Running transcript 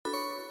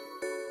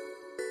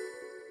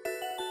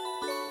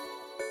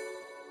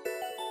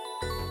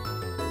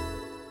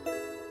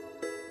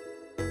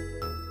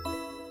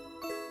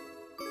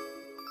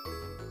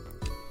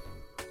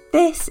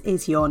This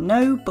is your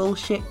no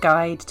bullshit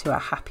guide to a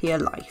happier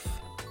life.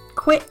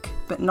 Quick,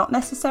 but not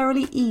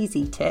necessarily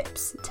easy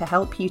tips to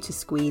help you to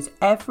squeeze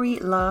every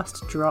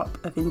last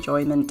drop of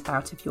enjoyment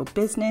out of your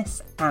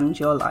business and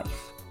your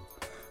life.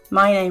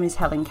 My name is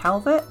Helen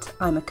Calvert.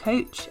 I'm a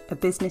coach, a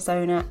business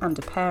owner and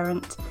a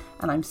parent,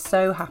 and I'm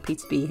so happy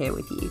to be here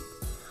with you.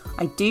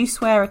 I do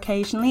swear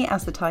occasionally,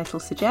 as the title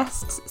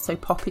suggests, so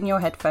pop in your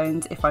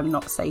headphones if I'm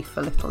not safe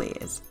for little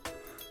ears.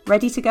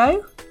 Ready to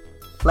go?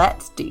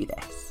 Let's do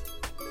this.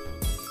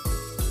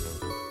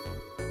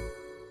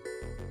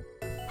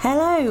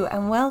 Hello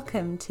and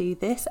welcome to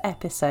this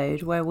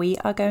episode where we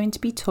are going to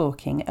be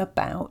talking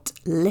about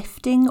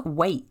lifting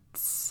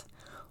weights,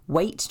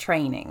 weight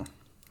training.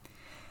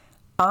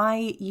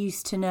 I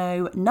used to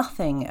know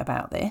nothing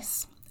about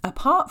this,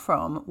 apart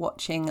from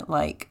watching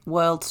like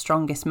World's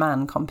Strongest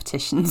Man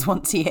competitions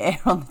once a year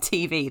on the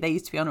TV. They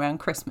used to be on around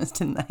Christmas,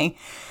 didn't they?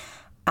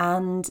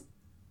 And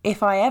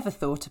if I ever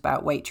thought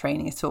about weight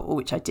training at all,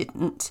 which I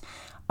didn't,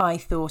 I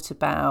thought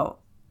about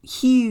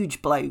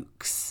huge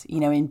blokes,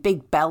 in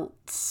big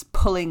belts,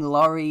 pulling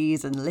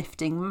lorries and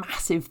lifting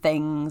massive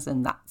things,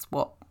 and that's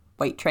what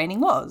weight training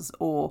was.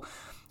 Or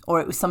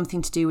it was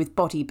something to do with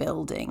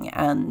bodybuilding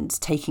and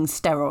taking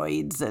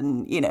steroids,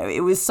 and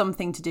it was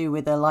something to do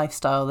with a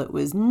lifestyle that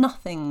was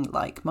nothing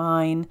like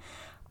mine,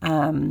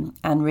 and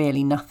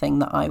really nothing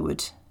that I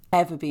would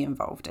ever be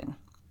involved in.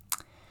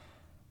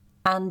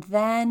 And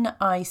then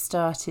I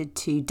started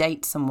to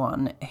date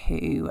someone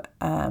who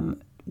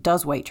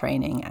does weight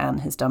training and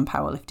has done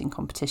powerlifting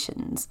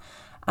competitions,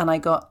 and I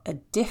got a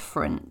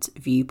different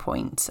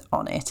viewpoint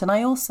on it. And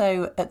I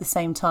also at the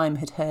same time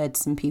had heard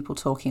some people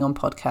talking on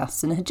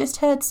podcasts and had just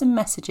heard some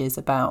messages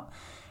about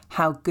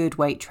how good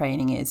weight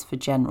training is for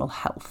general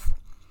health.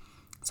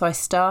 So I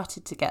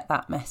started to get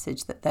that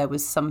message that there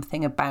was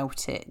something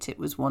about it. It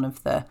was one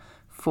of the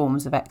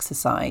forms of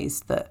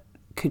exercise that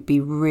could be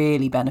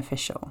really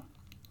beneficial.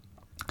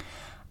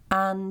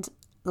 And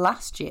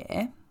last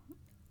year,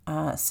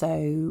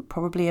 so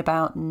probably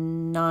about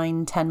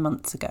 9-10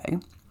 months ago,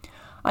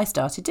 I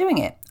started doing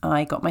it.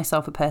 I got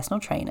myself a personal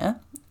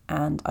trainer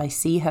and I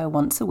see her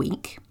once a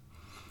week,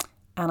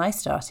 and I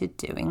started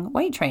doing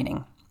weight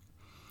training.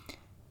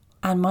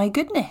 And my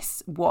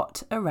goodness,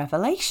 what a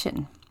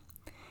revelation.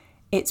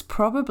 It's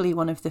probably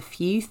one of the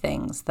few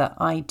things that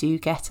I do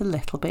get a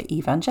little bit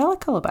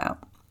evangelical about.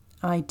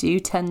 I do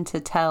tend to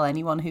tell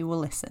anyone who will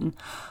listen,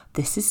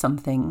 this is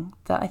something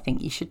that I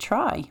think you should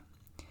try,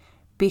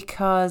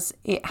 because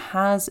it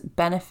has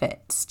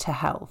benefits to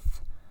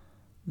health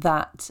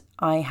that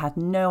I had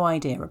no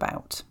idea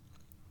about.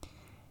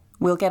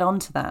 We'll get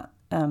onto that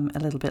a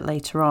little bit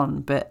later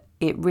on, but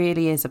it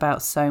really is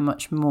about so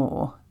much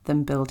more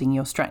than building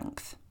your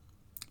strength,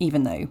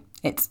 even though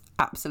it's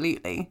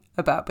absolutely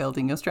about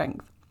building your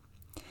strength.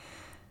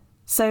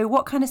 So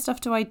what kind of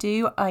stuff do?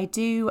 I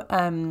do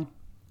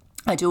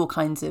all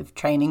kinds of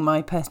training.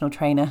 My personal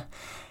trainer,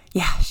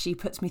 she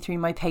puts me through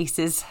my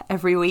paces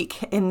every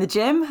week in the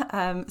gym.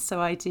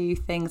 So I do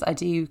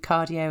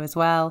cardio as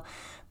well.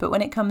 But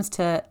when it comes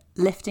to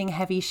lifting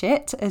heavy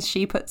shit, as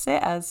she puts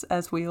it,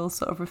 as we all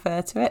sort of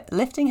refer to it,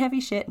 lifting heavy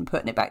shit and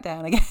putting it back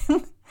down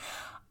again,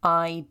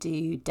 I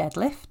do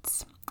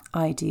deadlifts,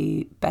 I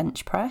do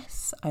bench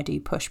press, I do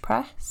push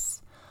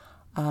press,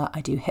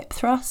 I do hip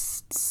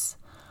thrusts,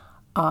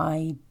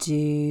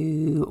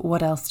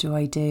 what else do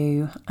I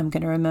do? I'm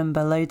going to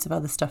remember loads of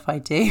other stuff I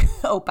do.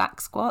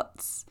 Back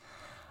squats.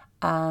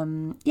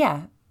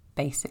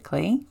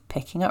 Basically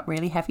picking up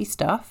really heavy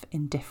stuff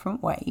in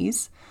different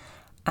ways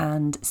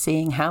and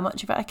seeing how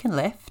much of it I can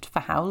lift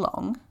for how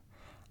long,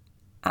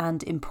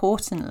 and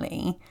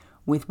importantly,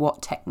 with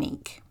what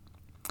technique.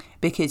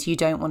 Because you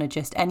don't want to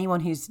just, anyone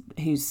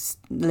who's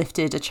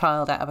lifted a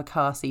child out of a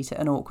car seat at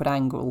an awkward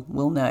angle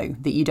will know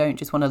that you don't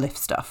just want to lift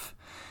stuff.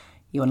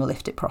 You want to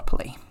lift it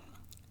properly.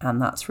 And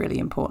that's really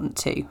important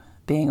too,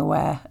 being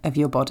aware of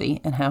your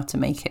body and how to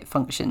make it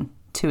function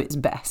to its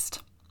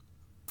best.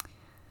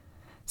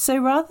 So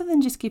rather than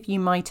just give you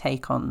my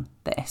take on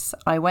this,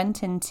 I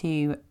went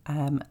into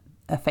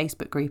a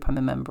Facebook group I'm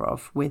a member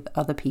of with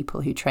other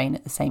people who train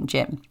at the same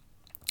gym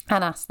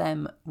and asked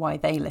them why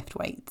they lift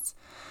weights,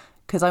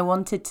 because I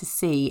wanted to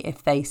see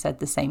if they said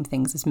the same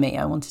things as me.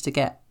 I wanted to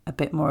get a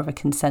bit more of a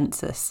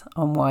consensus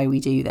on why we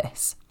do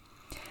this.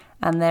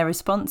 And their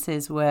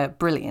responses were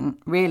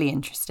brilliant, really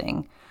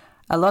interesting.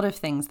 A lot of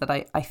things that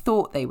I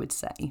thought they would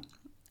say.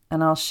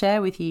 And I'll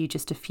share with you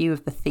just a few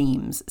of the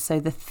themes. So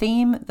the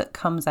theme that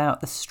comes out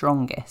the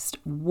strongest,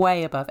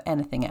 way above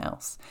anything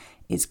else,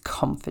 is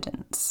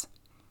confidence.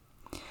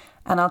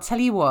 And I'll tell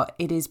you what,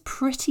 it is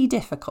pretty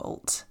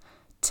difficult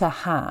to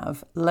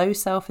have low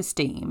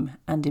self-esteem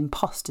and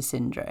imposter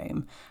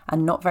syndrome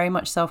and not very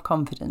much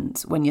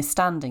self-confidence when you're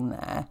standing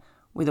there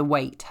with a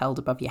weight held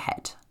above your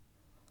head.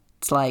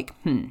 It's like,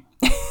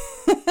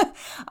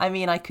 I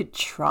mean, I could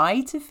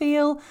try to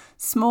feel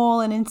small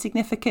and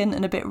insignificant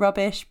and a bit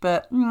rubbish,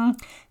 but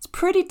it's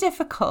pretty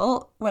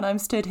difficult when I'm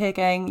stood here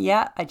going,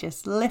 I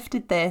just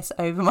lifted this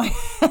over my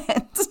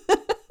head.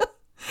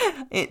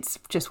 It's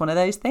just one of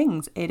those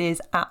things. It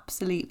is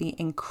absolutely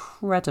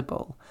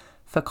incredible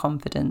for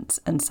confidence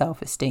and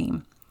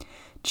self-esteem.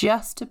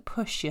 Just to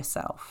push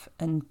yourself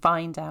and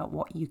find out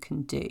what you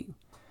can do.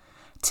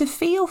 To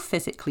feel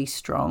physically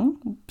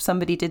strong,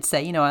 somebody did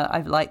say,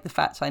 I like the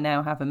fact I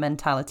now have a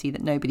mentality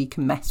that nobody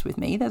can mess with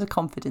me. There's a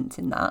confidence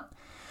in that.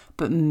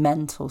 But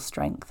mental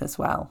strength as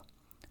well.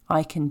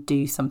 I can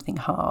do something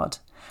hard,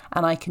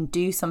 and I can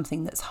do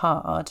something that's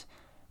hard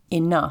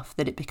enough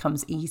that it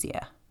becomes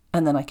easier.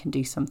 And then I can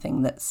do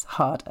something that's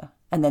harder,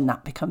 and then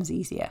that becomes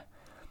easier.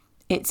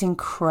 It's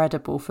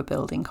incredible for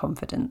building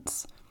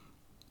confidence.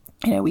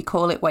 We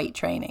call it weight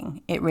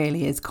training. It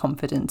really is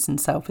confidence and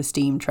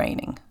self-esteem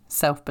training,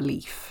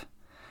 self-belief.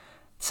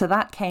 So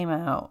that came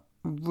out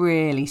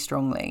really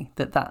strongly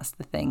that that's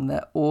the thing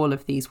that all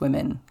of these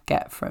women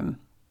get from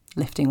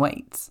lifting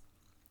weights.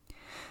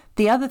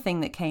 The other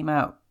thing that came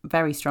out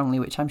very strongly,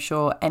 which I'm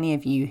sure any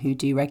of you who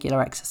do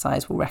regular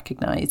exercise will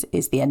recognise,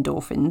 is the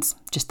endorphins,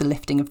 just the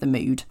lifting of the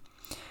mood.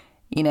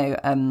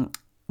 One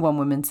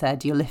woman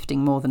said, you're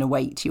lifting more than a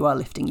weight, you are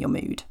lifting your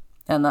mood.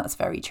 And that's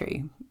very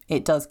true.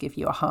 It does give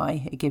you a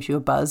high, it gives you a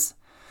buzz.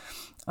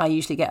 I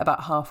usually get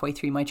about halfway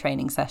through my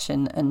training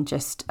session and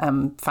just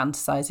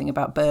fantasizing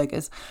about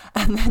burgers.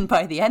 And then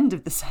by the end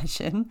of the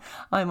session,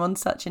 I'm on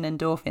such an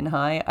endorphin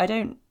high, I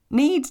don't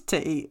need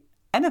to eat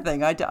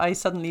anything. I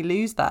suddenly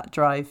lose that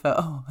drive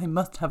for, I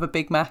must have a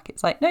Big Mac.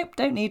 It's like, nope,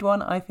 don't need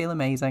one. I feel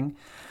amazing.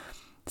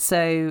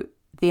 So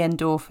the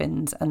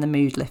endorphins and the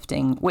mood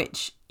lifting,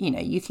 which,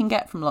 you can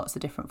get from lots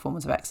of different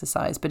forms of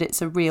exercise, but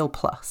it's a real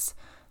plus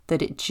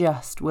that it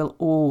just will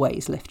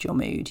always lift your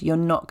mood. You're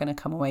not going to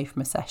come away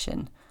from a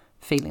session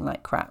feeling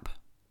like crap.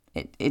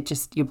 It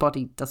just, your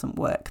body doesn't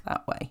work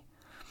that way.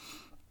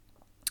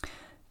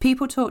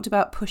 People talked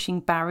about pushing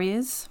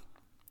barriers,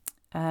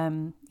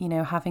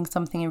 having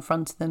something in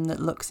front of them that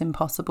looks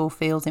impossible,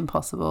 feels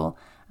impossible,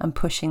 and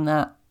pushing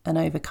that and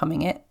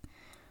overcoming it,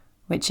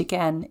 which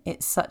again,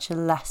 it's such a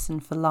lesson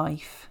for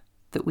life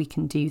that we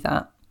can do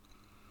that.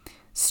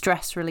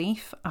 Stress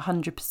relief,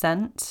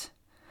 100%.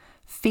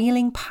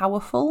 Feeling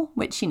powerful,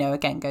 which,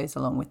 again, goes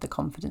along with the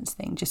confidence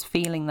thing, just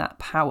feeling that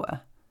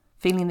power,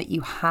 feeling that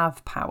you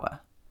have power.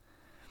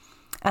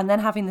 And then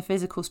having the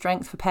physical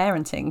strength for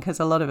parenting, because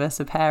a lot of us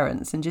are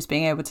parents, and just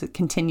being able to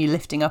continue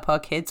lifting up our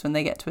kids when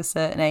they get to a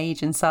certain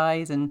age and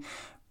size, and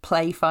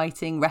play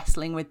fighting,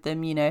 wrestling with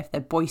them, if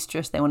they're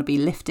boisterous, they want to be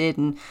lifted.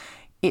 And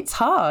it's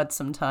hard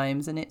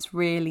sometimes, and it's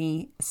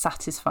really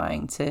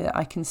satisfying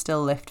I can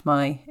still lift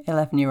my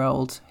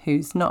 11-year-old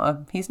who's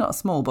he's not a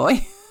small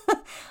boy.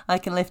 I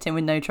can lift him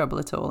with no trouble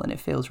at all, and it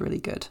feels really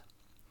good.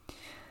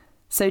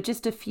 So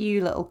just a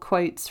few little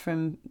quotes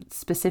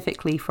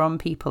specifically from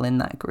people in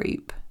that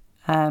group.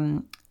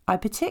 I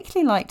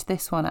particularly liked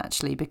this one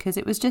actually, because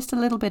it was just a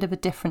little bit of a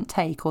different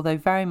take, although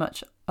very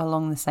much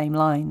along the same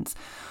lines.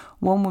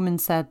 One woman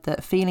said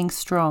that feeling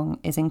strong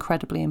is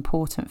incredibly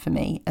important for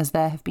me, as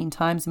there have been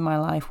times in my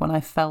life when I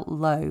felt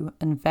low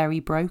and very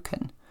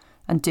broken,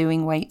 and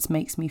doing weights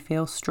makes me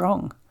feel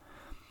strong.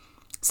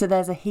 So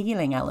there's a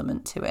healing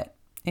element to it.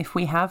 If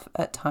we have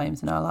at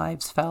times in our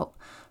lives felt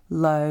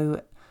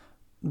low,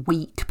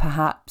 weak,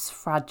 perhaps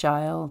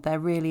fragile, there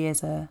really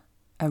is a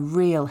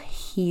real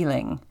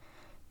healing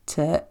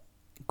to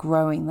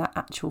growing that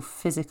actual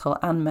physical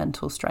and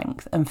mental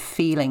strength, and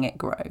feeling it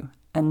grow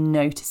and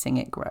noticing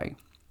it grow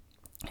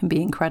can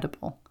be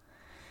incredible.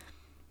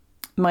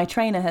 My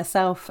trainer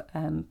herself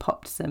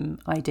popped some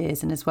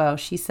ideas in as well.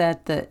 She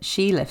said that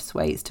she lifts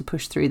weights to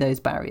push through those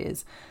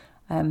barriers.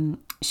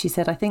 She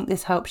said, I think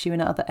this helps you in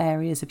other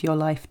areas of your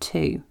life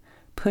too.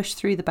 Push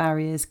through the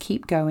barriers,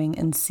 keep going,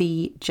 and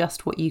see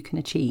just what you can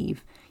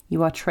achieve.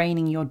 You are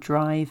training your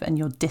drive and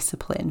your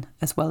discipline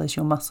as well as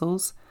your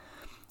muscles.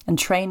 And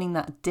training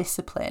that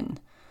discipline,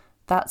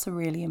 that's a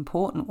really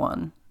important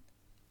one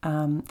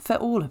for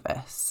all of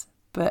us.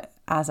 But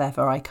as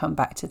ever, I come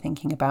back to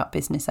thinking about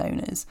business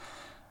owners.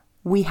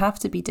 We have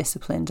to be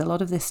disciplined. A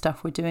lot of this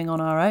stuff we're doing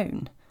on our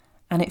own,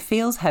 and it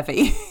feels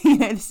heavy.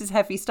 This is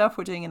heavy stuff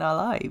we're doing in our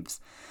lives.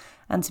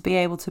 And to be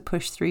able to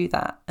push through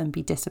that and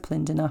be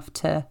disciplined enough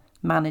to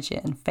manage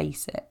it and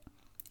face it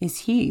is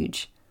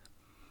huge.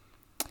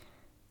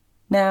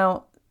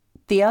 Now,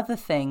 the other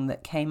thing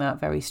that came out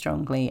very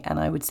strongly, and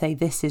I would say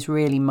this is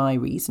really my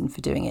reason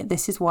for doing it,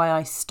 this is why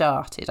I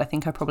started, I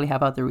think I probably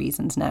have other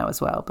reasons now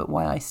as well, but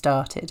why I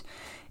started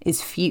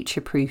is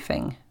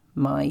future-proofing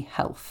my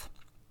health,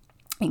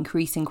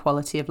 increasing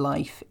quality of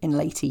life in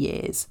later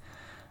years.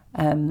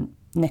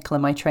 Nicola,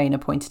 my trainer,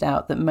 pointed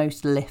out that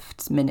most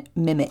lifts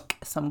mimic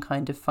some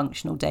kind of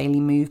functional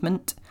daily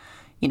movement.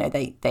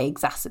 They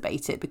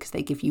exacerbate it because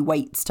they give you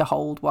weights to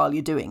hold while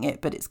you're doing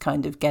it, but it's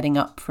kind of getting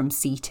up from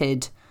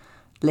seated,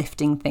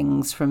 lifting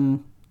things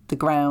from the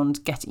ground,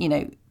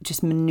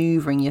 just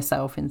manoeuvring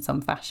yourself in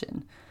some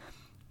fashion.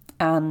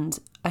 And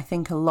I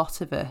think a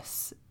lot of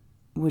us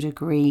would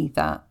agree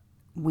that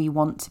we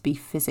want to be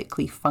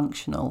physically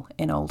functional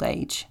in old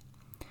age.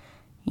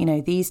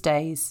 These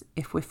days,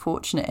 if we're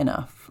fortunate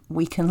enough,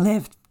 we can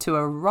live to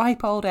a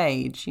ripe old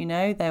age.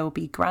 There will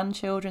be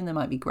grandchildren, there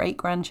might be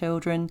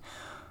great-grandchildren.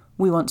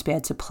 We want to be able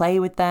to play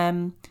with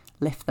them,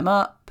 lift them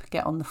up,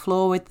 get on the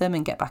floor with them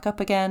and get back up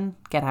again,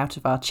 get out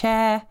of our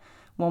chair.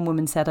 One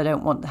woman said, I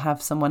don't want to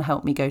have someone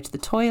help me go to the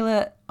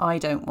toilet. I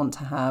don't want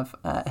to have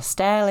a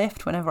stair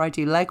lift whenever I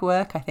do leg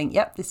work. I think,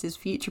 yep, this is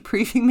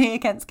future-proofing me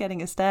against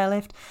getting a stair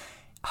lift.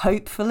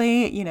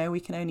 Hopefully, we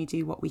can only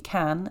do what we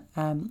can,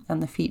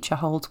 and the future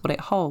holds what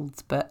it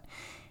holds. But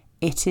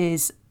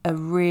it's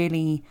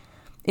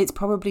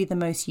probably the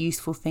most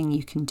useful thing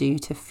you can do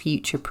to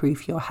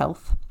future-proof your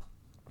health.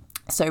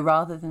 So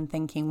rather than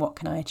thinking, what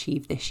can I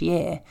achieve this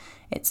year?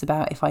 It's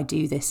about, if I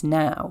do this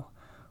now,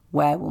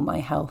 where will my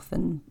health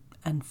and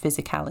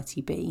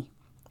physicality be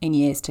in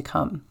years to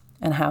come?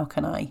 And how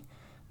can I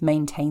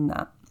maintain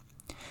that?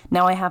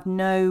 Now, I have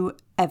no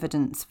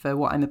evidence for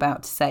what I'm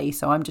about to say,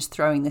 so I'm just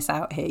throwing this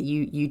out here.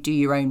 You do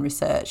your own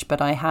research,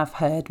 but I have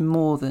heard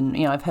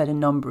I've heard a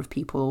number of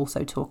people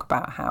also talk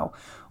about how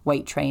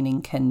weight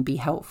training can be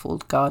helpful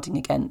guarding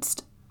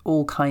against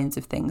all kinds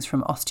of things,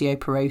 from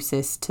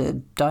osteoporosis to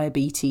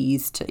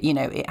diabetes to,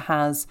 it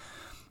has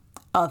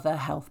other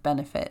health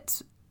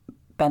benefits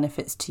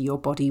to your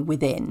body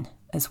within,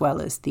 as well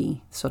as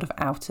the sort of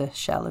outer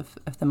shell of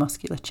the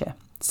musculature.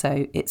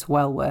 So it's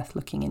well worth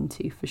looking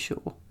into for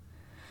sure.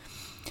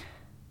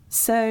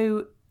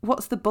 So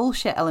what's the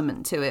bullshit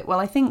element to it? Well,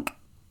 I think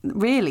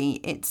really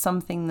it's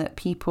something that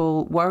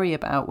people worry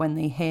about when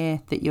they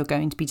hear that you're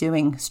going to be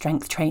doing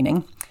strength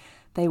training.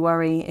 They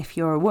worry, if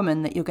you're a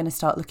woman, that you're going to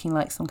start looking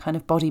like some kind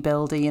of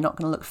bodybuilder. You're not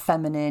going to look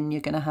feminine. You're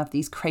going to have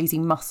these crazy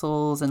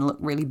muscles and look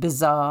really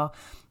bizarre.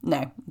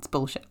 No, it's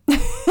bullshit.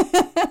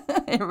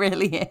 It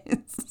really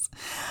is.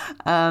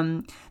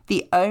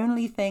 The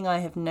only thing I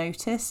have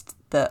noticed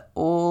that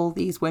all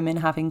these women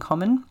have in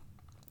common,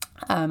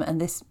 and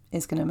this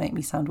is going to make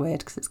me sound weird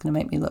because it's going to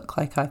make me look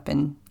like I've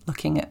been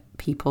looking at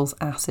people's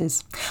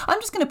asses. I'm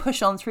just going to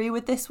push on through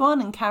with this one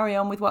and carry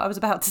on with what I was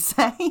about to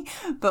say.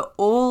 But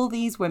all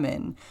these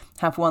women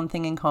have one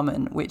thing in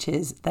common, which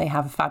is they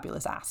have a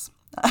fabulous ass.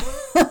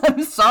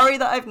 I'm sorry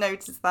that I've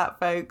noticed that,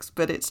 folks,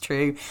 but it's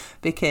true,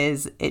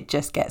 because it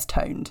just gets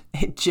toned.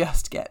 It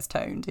just gets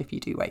toned if you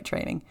do weight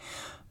training.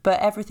 But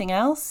everything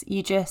else,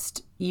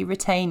 you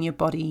retain your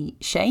body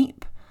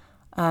shape.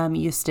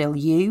 You're still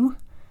you.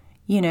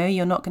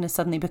 You're not going to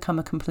suddenly become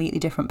a completely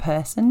different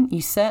person.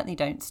 You certainly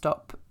don't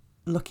stop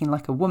looking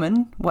like a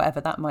woman,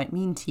 whatever that might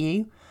mean to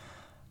you.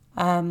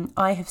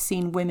 I have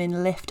seen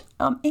women lift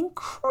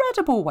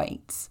incredible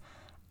weights.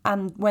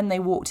 And when they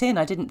walked in,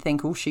 I didn't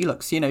think, oh, she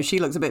looks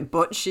a bit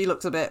butch, she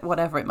looks a bit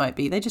whatever it might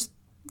be. They just,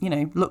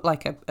 look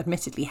like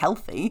admittedly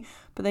healthy,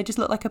 but they just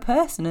look like a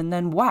person. And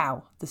then,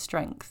 wow, the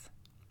strength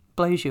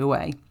blows you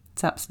away.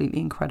 It's absolutely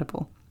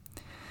incredible.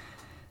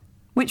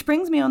 Which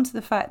brings me on to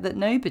the fact that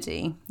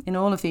nobody, in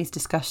all of these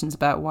discussions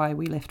about why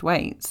we lift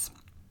weights,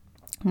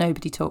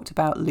 nobody talked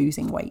about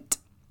losing weight.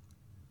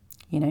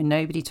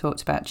 Nobody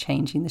talked about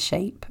changing the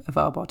shape of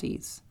our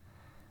bodies.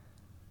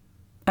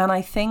 And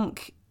I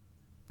think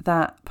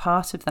that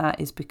part of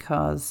that is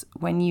because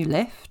when you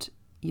lift,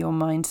 your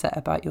mindset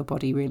about your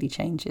body really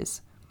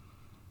changes.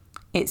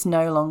 It's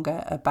no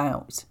longer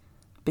about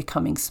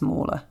becoming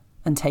smaller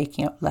and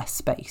taking up less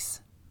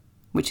space,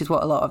 which is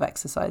what a lot of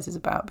exercise is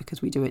about,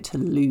 because we do it to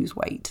lose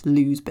weight, to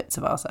lose bits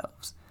of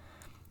ourselves.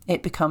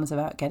 It becomes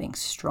about getting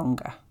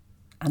stronger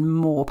and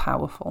more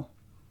powerful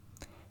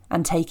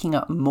and taking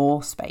up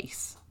more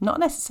space, not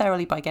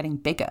necessarily by getting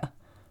bigger,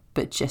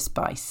 but just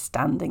by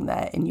standing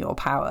there in your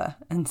power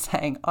and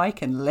saying, I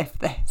can lift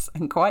this.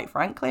 And quite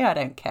frankly, I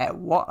don't care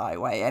what I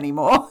weigh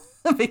anymore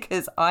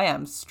because I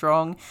am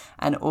strong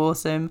and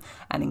awesome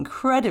and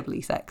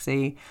incredibly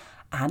sexy,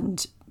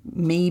 and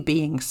me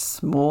being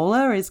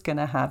smaller is going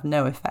to have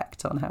no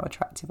effect on how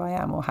attractive I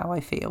am or how I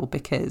feel,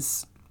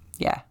 because,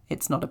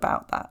 it's not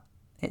about that.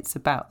 It's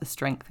about the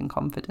strength and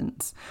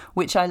confidence,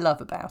 which I love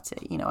about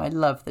it. I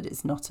love that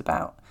it's not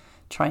about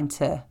trying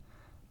to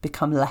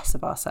become less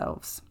of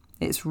ourselves.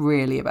 It's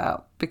really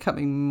about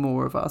becoming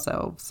more of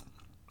ourselves.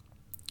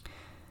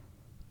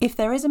 If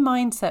there is a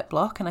mindset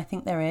block, and I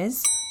think there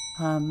is,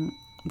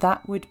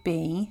 that would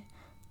be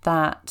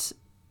that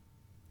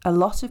a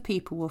lot of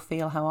people will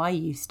feel how I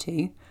used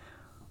to,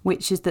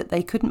 which is that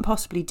they couldn't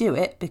possibly do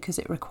it because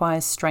it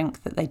requires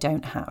strength that they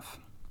don't have.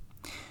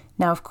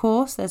 Now, of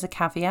course, there's a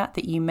caveat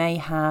that you may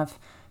have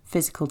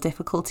physical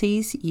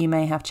difficulties, you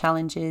may have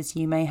challenges,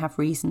 you may have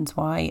reasons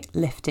why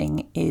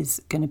lifting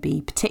is going to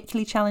be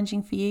particularly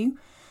challenging for you.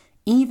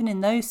 Even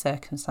in those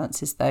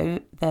circumstances, though,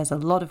 there's a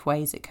lot of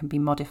ways it can be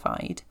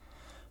modified.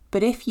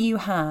 But if you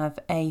have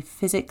a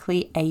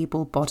physically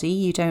able body,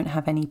 you don't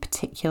have any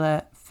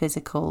particular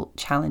physical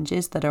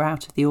challenges that are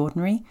out of the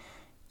ordinary,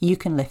 you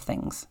can lift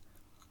things.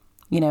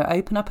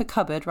 Open up a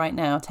cupboard right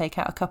now, take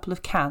out a couple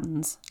of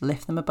cans,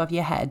 lift them above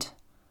your head.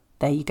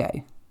 There you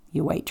go,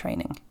 your weight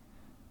training.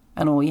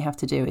 And all you have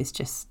to do is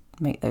just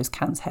make those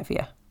cans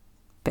heavier,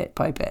 bit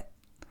by bit.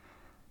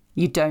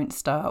 You don't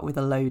start with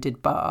a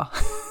loaded bar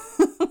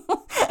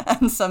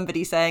and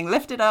somebody saying,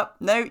 lift it up.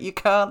 No, you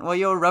can't. Well,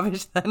 you're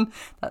rubbish then.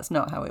 That's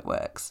not how it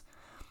works.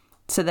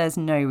 So there's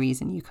no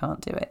reason you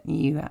can't do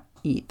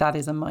it. That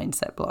is a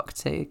mindset block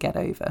to get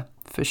over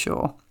for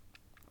sure.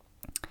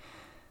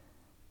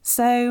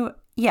 So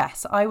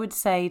yes, I would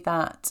say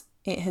that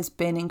it has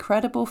been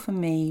incredible for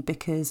me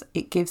because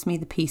it gives me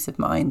the peace of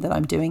mind that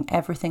I'm doing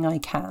everything I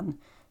can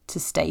to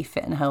stay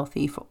fit and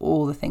healthy for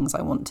all the things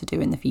I want to do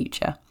in the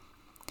future.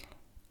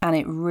 And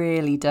it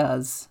really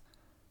does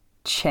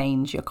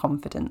change your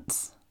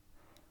confidence,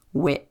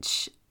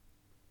 which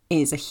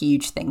is a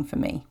huge thing for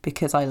me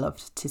because I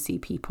love to see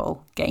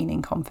people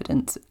gaining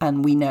confidence,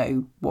 and we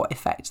know what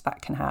effect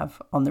that can have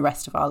on the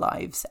rest of our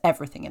lives,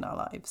 everything in our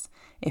lives,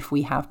 if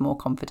we have more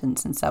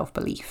confidence and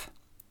self-belief.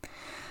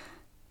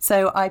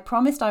 So I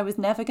promised I was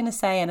never going to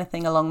say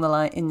anything along the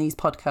line in these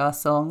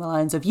podcasts along the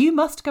lines of you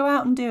must go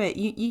out and do it.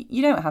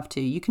 You don't have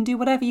to. You can do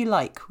whatever you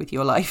like with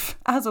your life,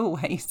 as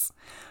always.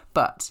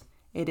 But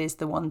it is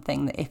the one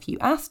thing that if you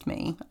asked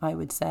me, I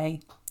would say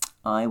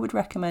I would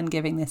recommend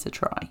giving this a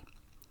try.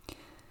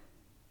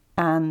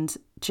 And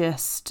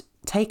just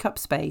take up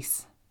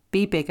space,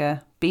 be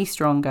bigger, be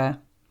stronger.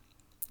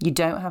 You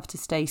don't have to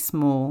stay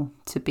small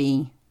to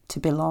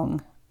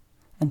belong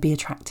and be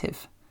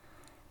attractive.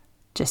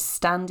 Just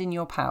stand in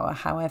your power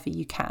however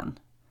you can.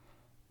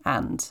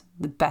 And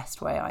the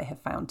best way I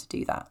have found to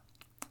do that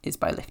is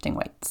by lifting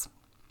weights.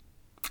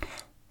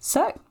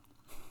 So,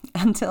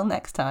 until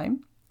next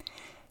time,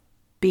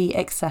 be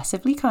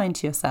excessively kind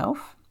to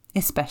yourself,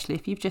 especially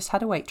if you've just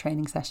had a weight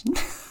training session.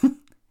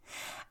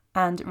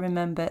 And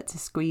remember to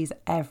squeeze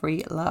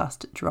every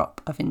last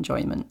drop of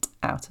enjoyment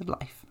out of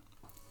life.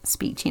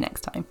 Speak to you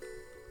next time.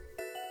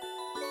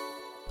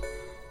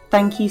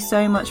 Thank you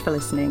so much for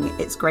listening.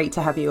 It's great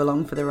to have you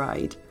along for the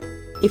ride.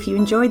 If you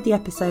enjoyed the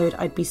episode,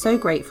 I'd be so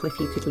grateful if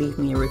you could leave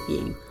me a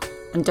review.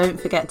 And don't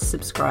forget to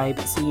subscribe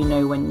so you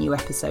know when new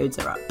episodes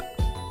are up.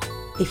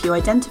 If you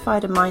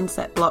identified a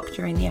mindset block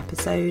during the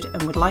episode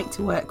and would like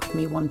to work with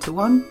me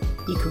one-to-one,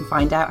 you can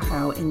find out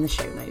how in the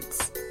show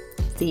notes.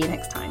 See you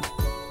next time.